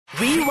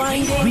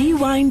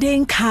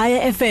Rewinding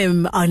Kaya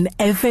FM on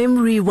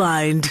FM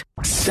Rewind.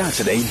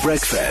 Saturday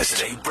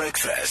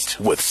breakfast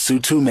with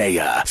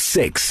Sutumea,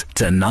 6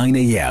 to 9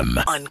 a.m.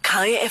 on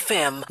Kaya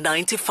FM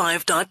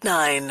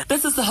 95.9.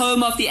 This is the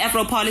home of the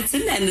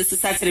Afropolitan, and this is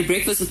Saturday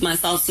breakfast with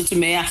myself,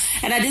 Sutumea.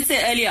 And I did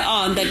say earlier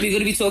on that we're going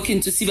to be talking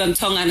to Siba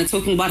Mtongwana,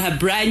 talking about her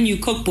brand new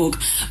cookbook.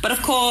 But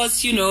of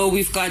course, you know,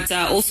 we've got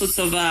all sorts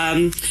of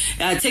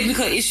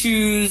technical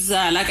issues.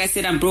 Like I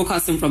said, I'm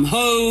broadcasting from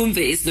home.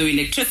 There is no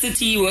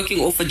electricity,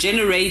 working off a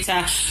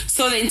generator.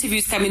 So the interview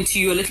is coming to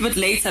you a little bit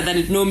later than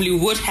it normally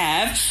would have.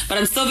 But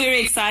I'm still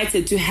very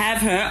excited to have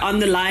her on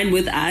the line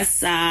with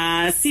us.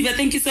 Siba,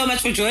 thank you so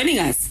much for joining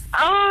us.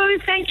 Oh,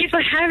 thank you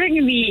for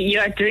having me. You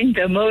are doing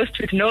the most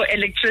with no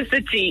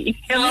electricity.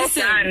 Well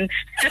done.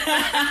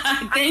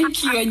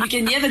 Thank you. And you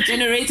can hear the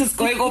generators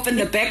going off in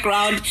the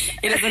background.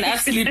 It is an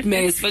absolute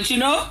mess. But you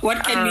know,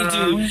 what can we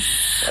do?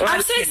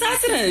 I'm so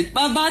excited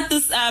about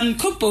this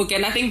cookbook.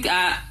 And I think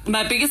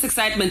my biggest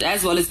excitement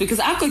as well is because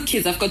I've got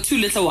kids. I've got two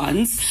little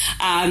ones.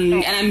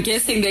 And I'm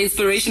guessing the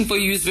inspiration for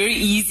you is very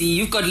easy.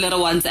 You've got little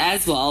ones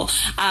as well.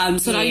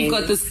 So now you've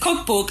got this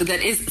cookbook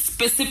that is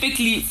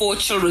specifically for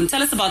children.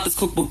 Tell us about this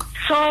cookbook.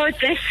 So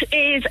this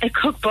is a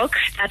cookbook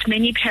that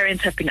many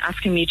parents have been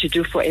asking me to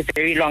do for a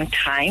very long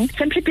time,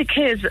 simply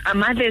because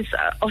mothers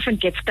often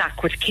get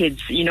stuck with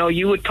kids. You know,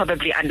 you would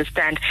probably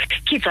understand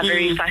kids are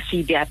very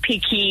fussy, they are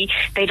picky,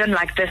 they don't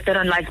like this, they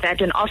don't like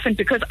that. And often,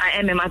 because I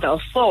am a mother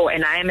of four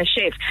and I am a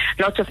chef,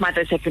 lots of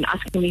mothers have been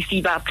asking me,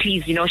 Siba,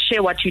 please, you know,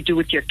 share what you do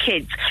with your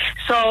kids.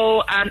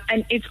 So,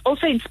 and it's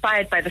also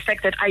inspired by the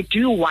fact that I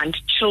do want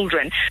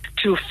children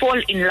to fall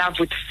in love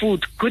with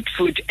food, good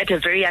food, at a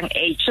very young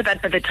age, so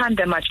that by the time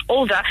they're much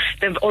older,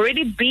 they've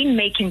already been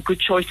making good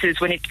choices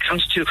when it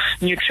comes to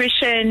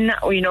nutrition,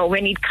 or, you know,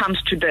 when it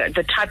comes to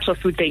the types of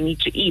food they need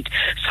to eat.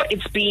 So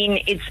it's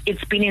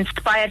been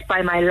inspired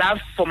by my love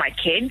for my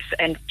kids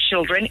and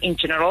children in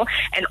general,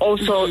 and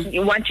also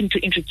wanting to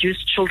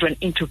introduce children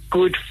into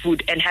good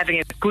food and having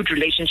a good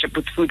relationship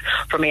with food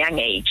from a young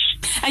age.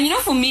 And you know,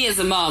 for me as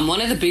a mom,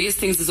 one of the biggest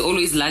things is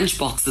always lunch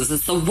boxes.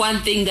 It's the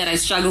one thing that I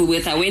struggle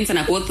with. I went and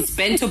I bought this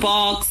bento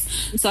box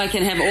so I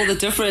can have all the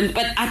different,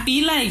 but I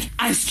feel like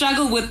I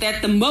struggle with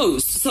that the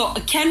most. So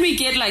can we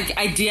get like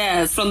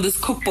ideas from this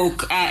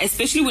cookbook,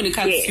 especially when it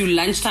comes to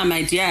lunchtime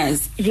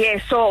ideas? Yeah,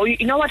 so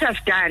you know what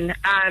I've done?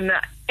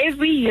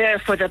 Every year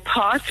for the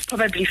past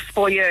probably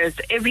 4 years,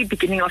 every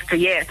beginning of the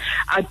year,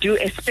 I'll do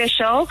a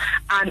special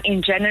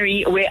in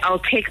January where I'll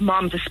take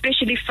moms,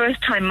 especially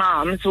first-time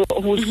moms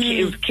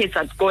whose kids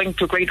are going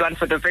to grade 1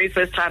 for the very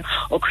first time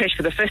or creche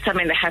for the first time,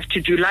 and they have to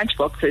do lunch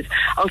boxes.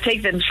 I'll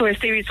take them through a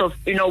series of,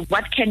 you know,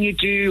 what can you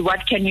do,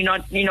 what can you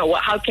not, you know,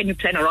 how can you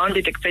plan around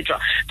it, etc.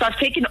 So I've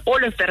taken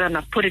all of that and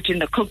I've put it in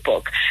the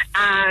cookbook.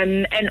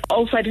 And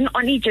also, I didn't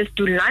only just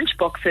do lunch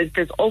boxes,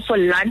 there's also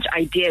lunch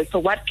ideas. So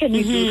what can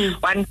you do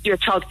once your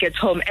child gets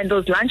home? And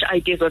those lunch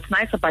ideas, what's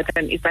nice about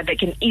them is that they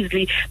can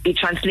easily be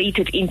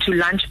translated into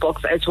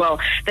lunchbox as well.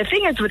 The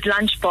thing is with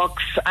lunchbox,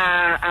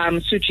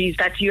 Suchi, is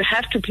that you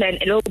have to plan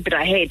a little bit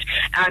ahead.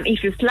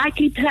 If you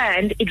slightly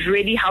planned, it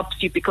really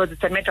helps you because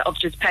it's a matter of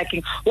just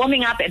packing,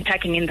 warming up and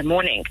packing in the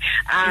morning.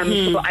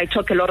 So I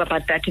talk a lot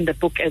about that in the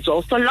book as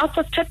well. So lots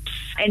of tips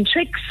and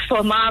tricks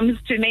for moms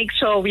to make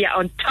sure we are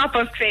on top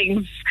of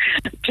things.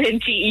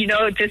 Plenty, you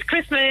know, this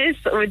Christmas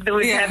with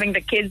having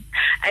the kids,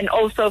 and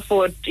also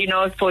for, you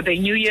know, for the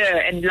New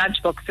Year and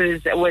lunch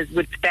boxes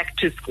with back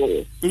to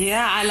school.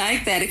 Yeah, I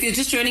like that. If you're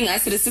just joining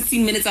us, it is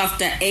 16 minutes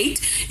after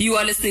 8. You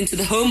are listening to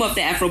the home of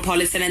the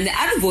Afropolitan, and the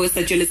other voice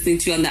that you're listening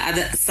to on the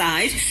other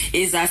side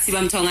is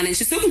Siba Mtongwana, and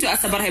she's talking to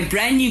us about her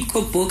brand new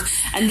cookbook.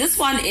 And this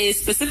one is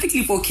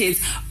specifically for kids,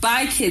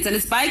 by kids, and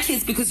it's by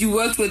kids because you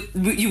worked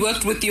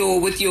with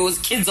your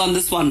kids on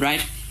this one,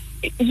 right?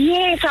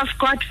 Yes, I've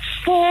got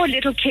 4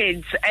 little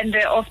kids, and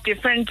they're of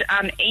different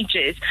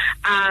ages.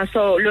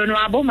 So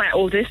Lonwabo, my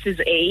oldest, is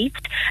 8,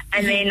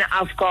 and then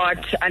I've got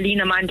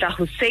Alina Mandla,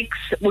 who's 6,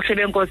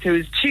 Bushebengos,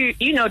 who's 2,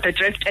 you know the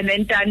drift, and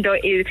then Dando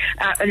is,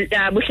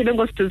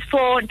 Bushebengos, who's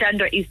 4,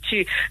 Dando is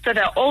 2. So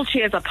they're all 2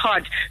 years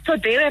apart. So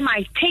they were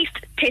my taste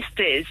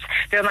testers.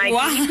 They were my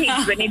guinea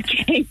when it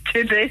came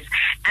to this.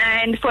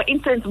 And for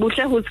instance,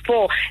 Busha, who's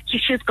 4,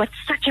 she's got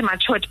such a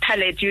matured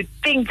palate. You'd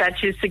think that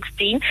she's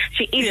 16.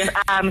 She eats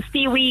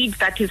seaweed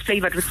that is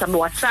flavored with some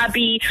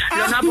wasabi.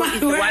 Lonabo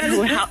is the one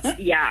who helps.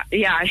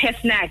 Her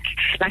snack,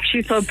 like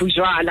she's so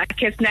bourgeois. Like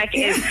her snack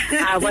is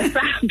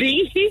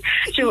wasabi.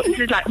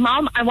 She's like,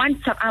 Mom, I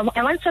want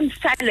some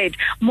salad,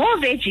 more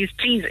veggies,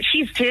 please.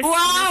 She's just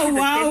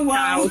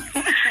wow.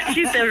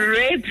 She's a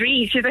rare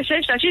breed. She's a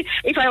chef.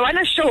 If I want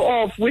to show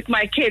off with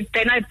my kids,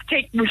 then I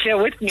take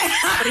Busha with me.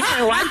 But if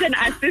I want an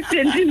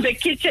assistant in the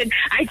kitchen,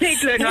 I take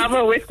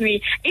Lonabo with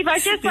me. If I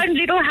just want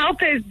little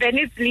helpers, then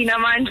it's Lina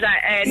Mandla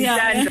and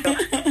Dando.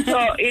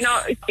 So, you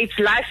know, it's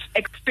life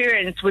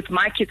experience with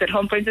my kids at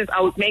home. For instance,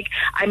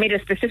 I made a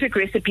specific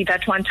recipe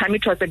that one time.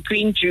 It was a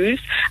green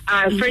juice,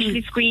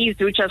 freshly squeezed,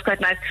 which was quite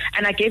nice.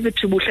 And I gave it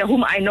to Busha,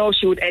 whom I know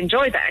she would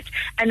enjoy that.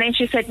 And then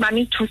she said,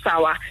 Mommy, too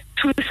sour.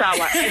 too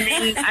sour. And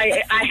then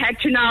I had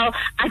to now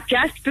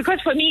adjust,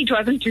 because for me it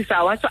wasn't too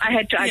sour, so I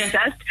had to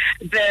adjust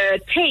the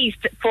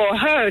taste for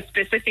her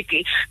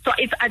specifically. So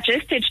it's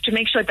adjusted to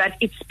make sure that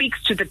it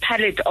speaks to the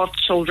palate of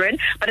children,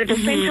 but at the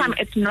same time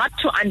it's not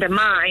to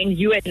undermine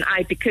you and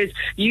I, because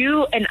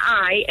you and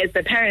I as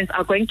the parents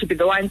are going to be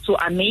the ones who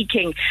are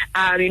making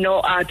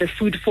the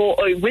food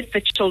with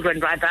the children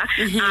rather.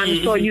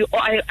 So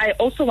I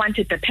also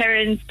wanted the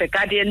parents, the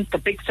guardians, the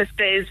big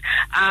sisters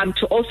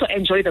to also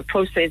enjoy the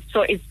process.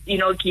 So it's,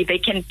 they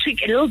can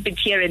tweak a little bit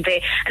here and there.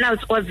 And I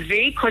was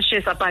very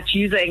cautious about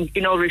using,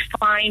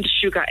 refined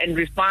sugar and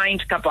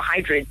refined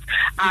carbohydrates,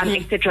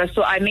 etc.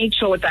 So I made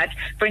sure that,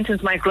 for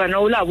instance, my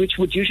granola, which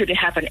would usually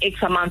have an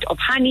X amount of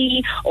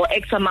honey or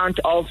X amount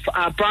of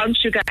brown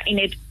sugar in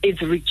it,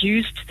 is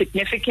reduced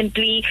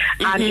significantly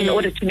in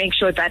order to make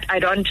sure that I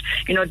don't,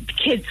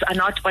 kids are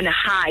not on a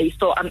high.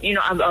 So,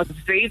 I was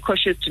very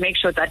cautious to make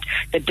sure that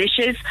the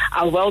dishes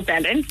are well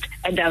balanced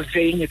and are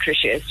very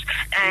nutritious.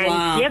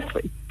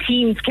 And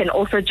teens can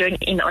also join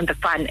in on the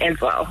fun as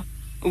well.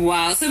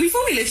 Wow. So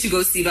before we let you go,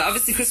 Siba,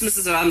 obviously Christmas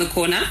is around the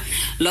corner.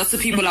 Lots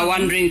of people are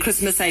wondering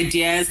Christmas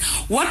ideas.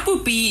 What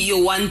would be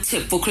your one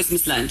tip for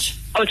Christmas lunch?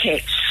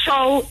 Okay,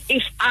 so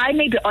if I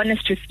may be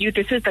honest with you,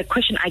 this is the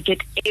question I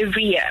get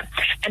every year.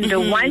 And the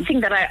one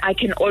thing that I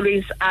can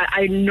always,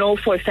 I know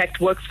for a fact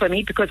works for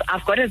me, because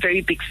I've got a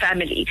very big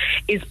family,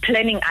 is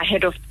planning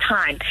ahead of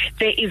time.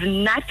 There is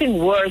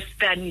nothing worse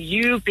than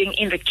you being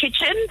in the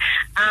kitchen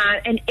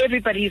and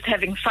everybody is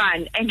having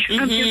fun and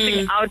you're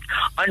missing out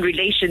on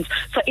relations.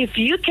 So if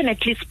you can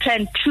at least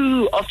plan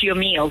 2 of your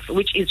meals,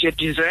 which is your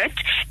dessert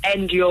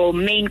and your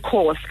main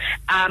course,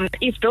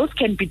 if those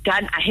can be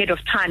done ahead of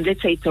time,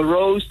 let's say it's a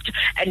roast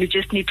and you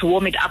just need to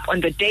warm it up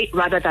on the day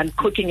rather than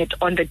cooking it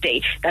on the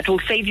day, that will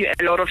save you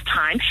a lot of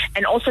time.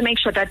 And also make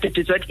sure that the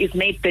dessert is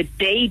made the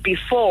day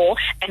before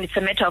and it's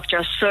a matter of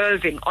just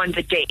serving on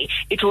the day.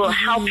 It will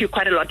help you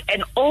quite a lot.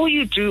 And all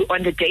you do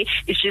on the day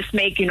is just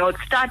make,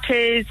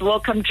 starters,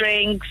 welcome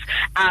drinks,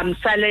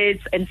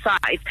 salads and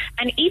sides.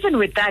 And even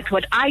with that,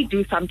 what I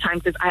do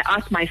sometimes is I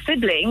ask my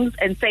siblings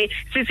and say,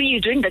 Sissy, you're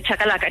doing the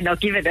chakalaka, and I'll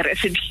give her the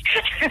recipe.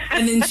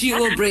 And then she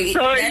will bring. She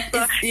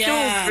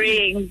will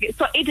bring.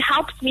 So it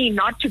helps me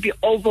not to be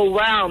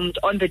overwhelmed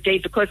on the day,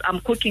 because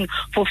I'm cooking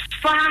for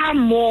far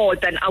more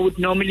than I would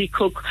normally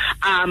cook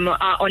on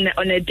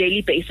a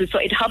daily basis. So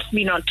it helps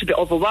me not to be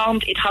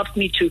overwhelmed. It helps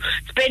me to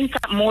spend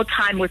some more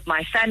time with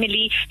my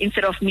family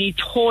instead of me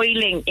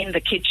toiling in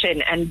the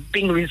kitchen and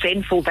being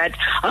resentful that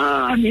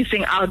I'm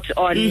missing out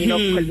on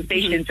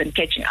conversations and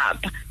catching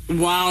up.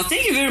 Wow,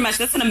 thank you very much.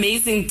 That's an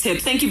amazing tip.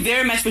 Thank you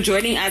very much for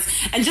joining us.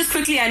 And just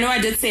quickly, I know I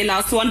did say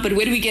last one, but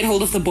where do we get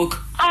hold of the book?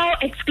 Oh,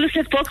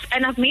 exclusive books,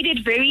 and I've made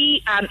it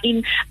very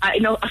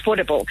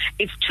affordable.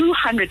 It's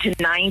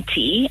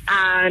 290.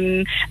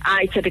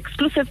 It's an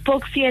exclusive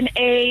book,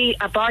 CNA,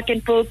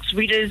 bargain books,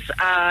 readers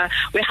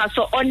warehouse.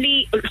 So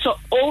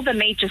all the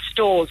major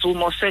stores will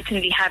most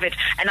certainly have it,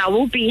 and I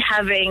will be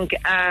having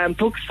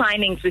book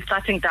signings. We're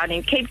starting down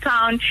in Cape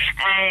Town,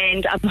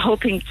 and I'm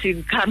hoping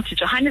to come to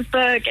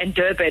Johannesburg and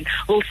Durban.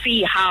 We'll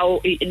see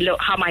how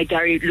my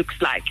diary looks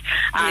like,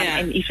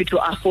 and if it will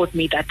afford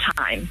me that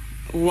time.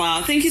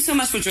 Wow, thank you so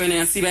much for joining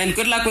us, Siba, and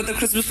good luck with the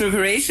Christmas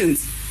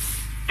preparations.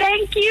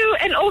 Thank you,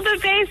 and all the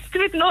best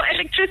with no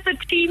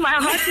electricity. My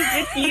heart is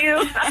with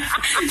you.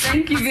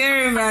 Thank you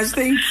very much.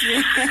 Thank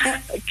you.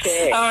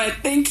 Okay. All right,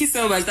 thank you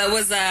so much. That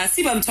was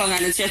Siba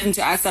Mtongwana chatting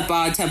to us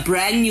about a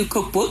brand new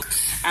cookbook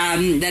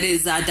that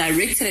is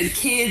directed at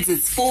kids.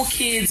 It's for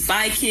kids,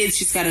 by kids.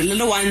 She's got a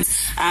little ones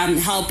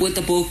help with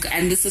the book,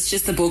 and this is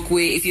just a book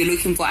where if you're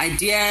looking for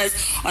ideas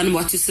on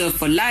what to serve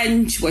for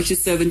lunch, what you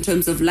serve in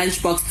terms of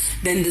lunchbox,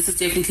 then this is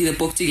definitely the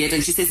book to get.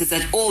 And she says it's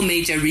at all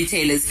major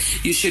retailers.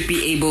 You should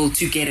be able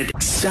to get it.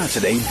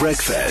 Saturday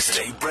Breakfast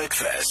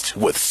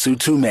with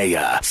Sutu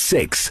Meya,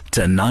 6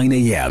 to 9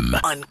 a.m.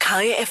 on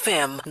Kaya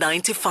FM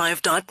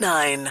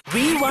 95.9.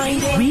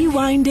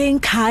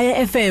 Rewinding Kaya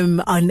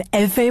FM on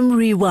FM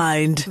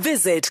Rewind.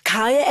 Visit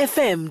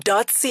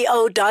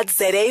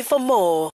kayafm.co.za for more.